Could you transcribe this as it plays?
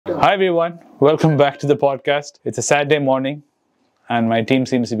Hi everyone, welcome back to the podcast. It's a Saturday morning and my team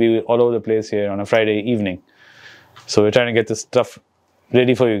seems to be all over the place here on a Friday evening. So we're trying to get this stuff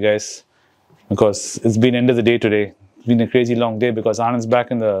ready for you guys because it's been end of the day today. It's been a crazy long day because Anand's back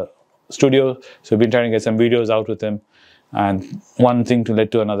in the studio. So we've been trying to get some videos out with him and one thing to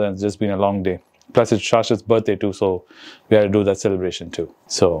lead to another. It's just been a long day. Plus it's Shasha's birthday too, so we had to do that celebration too.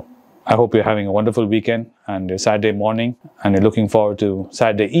 So I hope you're having a wonderful weekend and your Saturday morning and you're looking forward to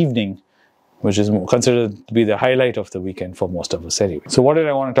Saturday evening, which is considered to be the highlight of the weekend for most of us anyway. So what did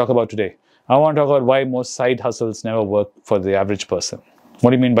I want to talk about today? I want to talk about why most side hustles never work for the average person.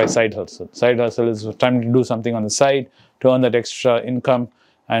 What do you mean by side hustle? Side hustle is trying to do something on the side to earn that extra income.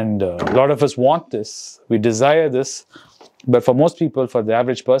 And a lot of us want this. We desire this. But for most people, for the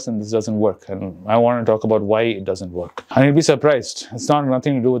average person, this doesn't work. And I want to talk about why it doesn't work. And you'll be surprised. It's not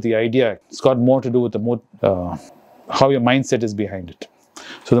nothing to do with the idea. It's got more to do with how your mindset is behind it.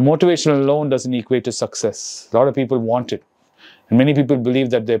 So the motivation alone doesn't equate to success. A lot of people want it. And many people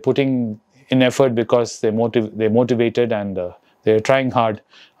believe that they're putting in effort because they're motivated and they're trying hard.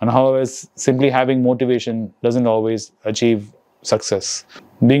 And however, simply having motivation doesn't always achieve success.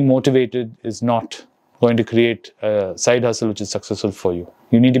 Being motivated is not going to create a side hustle which is successful for you.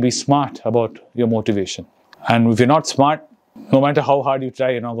 You need to be smart about your motivation. And if you're not smart, no matter how hard you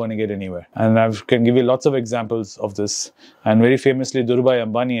try, you're not going to get anywhere. And I can give you lots of examples of this. And very famously, Dhirubhai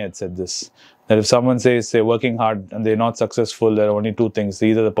Ambani had said this, that if someone says they're working hard and they're not successful, there are only two things.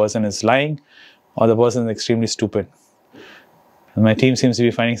 Either the person is lying or the person is extremely stupid. And my team seems to be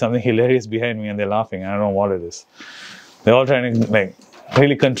finding something hilarious behind me and they're laughing. I don't know what it is. They're all trying to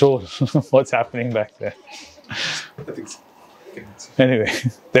really control what's happening back there. I think so. Anyway,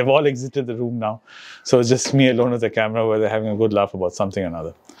 they've all exited the room now. So it's just me alone with the camera where they're having a good laugh about something or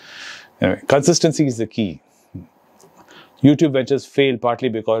another. Anyway, consistency is the key. YouTube ventures fail partly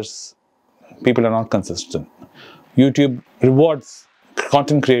because people are not consistent. YouTube rewards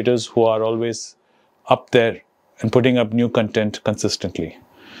content creators who are always up there and putting up new content consistently.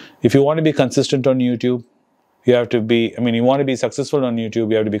 If you want to be consistent on YouTube, you have to be, you want to be successful on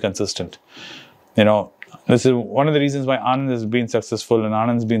YouTube, you have to be consistent. You know, this is one of the reasons why Anand has been successful and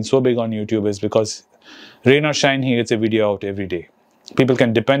Anand's been so big on YouTube is because rain or shine, he gets a video out every day. People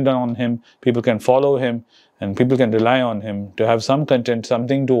can depend on him, people can follow him, and people can rely on him to have some content,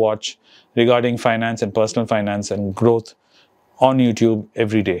 something to watch regarding finance and personal finance and growth on YouTube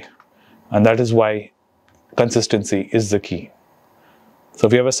every day. And that is why consistency is the key. So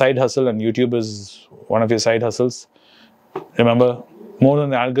if you have a side hustle and YouTube is one of your side hustles, remember, more than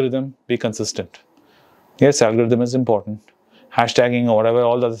the algorithm, be consistent. Yes, algorithm is important. Hashtagging or whatever,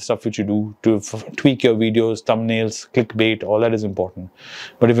 all the other stuff which you do to tweak your videos, thumbnails, clickbait, all that is important.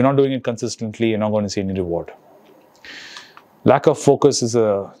 But if you're not doing it consistently, you're not going to see any reward. Lack of focus is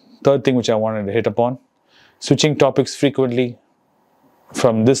a third thing which I wanted to hit upon. Switching topics frequently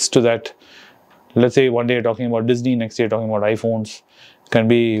from this to that. Let's say one day you're talking about Disney, next day you're talking about iPhones. It can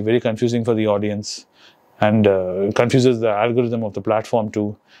be very confusing for the audience and confuses the algorithm of the platform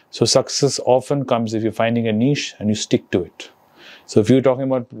too. So success often comes if you're finding a niche and you stick to it. So if you're talking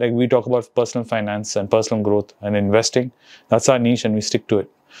about, like we talk about personal finance and personal growth and investing, that's our niche and we stick to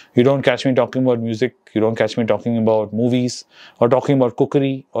it. You don't catch me talking about music, you don't catch me talking about movies or talking about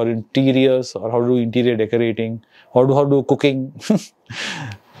cookery or interiors or how to do interior decorating or how to do cooking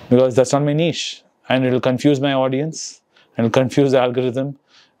because that's not my niche and it'll confuse my audience and it'll confuse the algorithm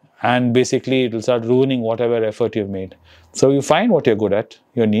and basically it will start ruining whatever effort you've made. So you find what you're good at,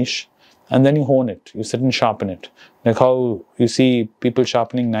 your niche, and then you hone it. You sit and sharpen it. Like how you see people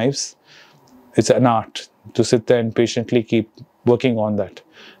sharpening knives. It's an art to sit there and patiently keep working on that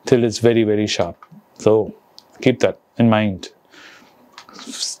till it's very, very sharp. So keep that in mind.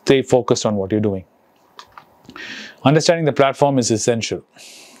 Stay focused on what you're doing. Understanding the platform is essential.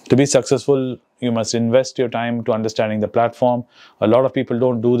 To be successful, you must invest your time to understanding the platform. A lot of people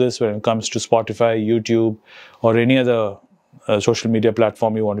don't do this when it comes to Spotify, YouTube, or any other social media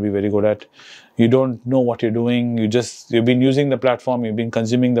platform you want to be very good at. You don't know what you're doing. You've been using the platform, you've been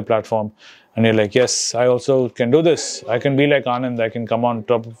consuming the platform, and you're like, yes, I also can do this. I can be like Anand. I can come on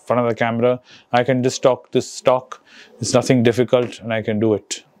top front of the camera. I can just talk this talk. It's nothing difficult, and I can do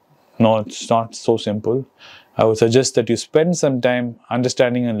it. No, it's not so simple. I would suggest that you spend some time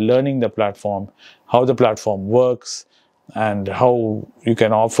understanding and learning the platform, how the platform works, and how you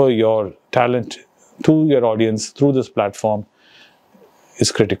can offer your talent to your audience through this platform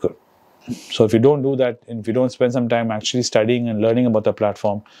is critical. So if you don't do that, and if you don't spend some time actually studying and learning about the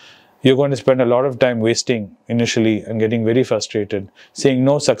platform, you're going to spend a lot of time wasting initially and getting very frustrated, seeing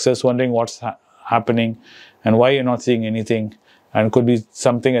no success, wondering what's happening and why you're not seeing anything. And it could be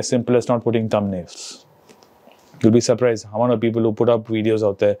something as simple as not putting thumbnails. You'll be surprised how many people who put up videos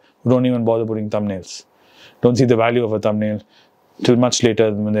out there who don't even bother putting thumbnails. Don't see the value of a thumbnail till much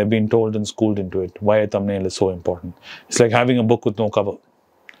later when they've been told and schooled into it why a thumbnail is so important. It's like having a book with no cover.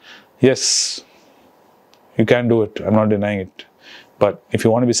 Yes, you can do it. I'm not denying it. But if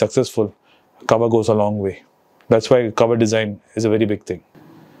you want to be successful, a cover goes a long way. That's why cover design is a very big thing.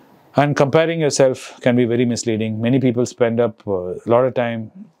 And comparing yourself can be very misleading. Many people spend up a lot of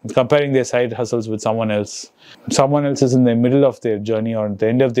time comparing their side hustles with someone else. Someone else is in the middle of their journey or at the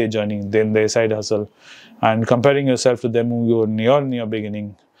end of their journey, then their side hustle. And comparing yourself to them who you were in your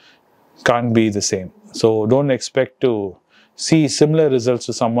beginning can't be the same. So don't expect to see similar results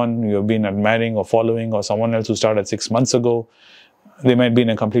to someone you've been admiring or following, or someone else who started 6 months ago. They might be in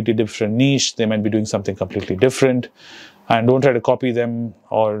a completely different niche. They might be doing something completely different. And don't try to copy them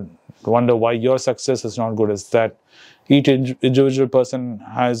or wonder why your success is not good as that. Each individual person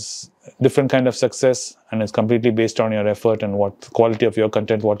has different kind of success, and it's completely based on your effort and what quality of your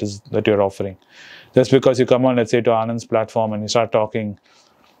content, what is that you're offering. Just because you come on, let's say, to Anand's platform and you start talking,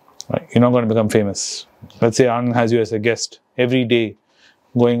 right, you're not going to become famous. Let's say Anand has you as a guest every day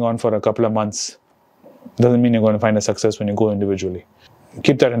going on for a couple of months. Doesn't mean you're going to find a success when you go individually.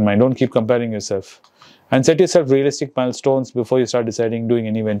 Keep that in mind. Don't keep comparing yourself. And set yourself realistic milestones before you start deciding doing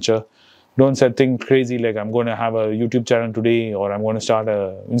any venture. Don't set things crazy like I'm going to have a YouTube channel today, or I'm going to start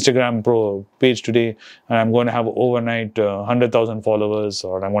a Instagram pro page today, and I'm going to have overnight 100,000 followers,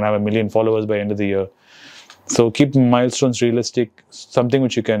 or I'm going to have 1 million followers by end of the year. So keep milestones realistic, something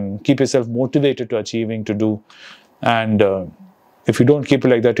which you can keep yourself motivated to achieving, to do. And if you don't keep it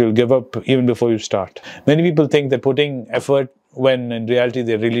like that, you'll give up even before you start. Many people think they're putting effort when in reality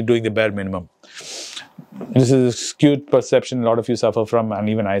they're really doing the bare minimum. This is a skewed perception a lot of you suffer from, and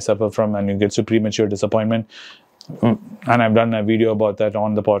even I suffer from, and you get to premature disappointment. And I've done a video about that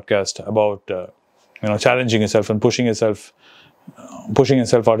on the podcast about challenging yourself and pushing yourself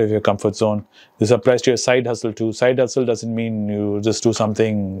out of your comfort zone. This applies to your side hustle too. Side hustle doesn't mean you just do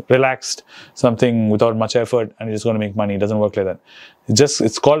something relaxed, something without much effort, and you're just going to make money. It doesn't work like that.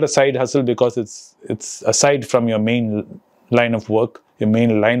 It's called a side hustle because it's aside from your main line of work, your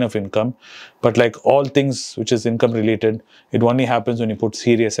main line of income. But like all things which is income related, it only happens when you put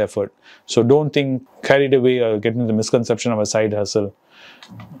serious effort. So don't think carried away or get into the misconception of a side hustle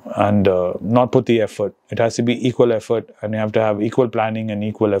and not put the effort. It has to be equal effort, and you have to have equal planning and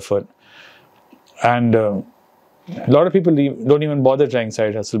equal effort. And a lot of people don't even bother trying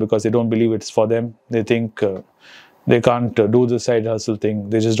side hustle because they don't believe it's for them. They think they can't do the side hustle thing.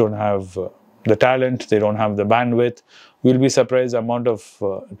 They just don't have the talent. They don't have the bandwidth. You'll be surprised the amount of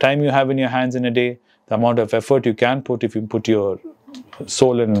time you have in your hands in a day, the amount of effort you can put if you put your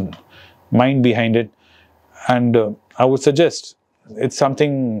soul and mind behind it. And I would suggest it's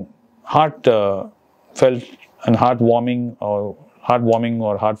something heartfelt and heartwarming,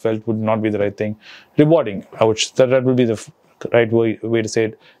 or heartfelt would not be the right thing. Rewarding. That would be the right way to say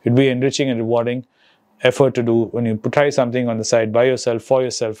it. It'd be enriching and rewarding effort to do when you try something on the side by yourself, for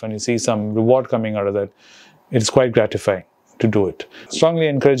yourself, and you see some reward coming out of that. It's quite gratifying to do it. Strongly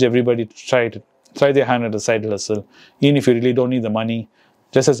encourage everybody to try their hand at a side hustle, even if you really don't need the money,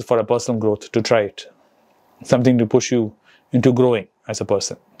 just as for a personal growth, to try it. Something to push you into growing as a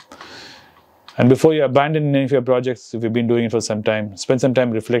person. And before you abandon any of your projects, if you've been doing it for some time, spend some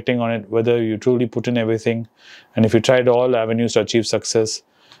time reflecting on it, whether you truly put in everything, and if you tried all avenues to achieve success,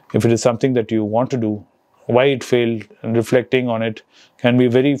 if it is something that you want to do, why it failed, and reflecting on it can be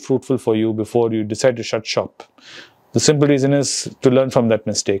very fruitful for you before you decide to shut shop. The simple reason is to learn from that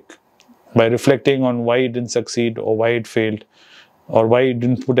mistake. By reflecting on why it didn't succeed, or why it failed, or why you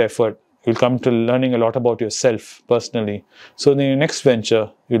didn't put effort, you'll come to learning a lot about yourself personally. So in your next venture,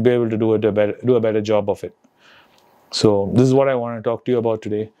 you'll be able to do a better job of it. So this is what I want to talk to you about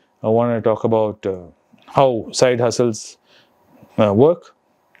today. I want to talk about how side hustles work,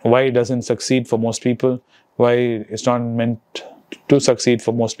 why it doesn't succeed for most people, why it's not meant to succeed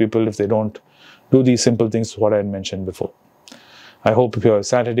for most people if they don't do these simple things, what I had mentioned before. I hope your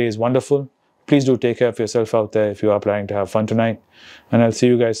Saturday is wonderful. Please do take care of yourself out there if you are planning to have fun tonight. And I'll see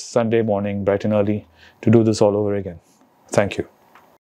you guys Sunday morning, bright and early, to do this all over again. Thank you.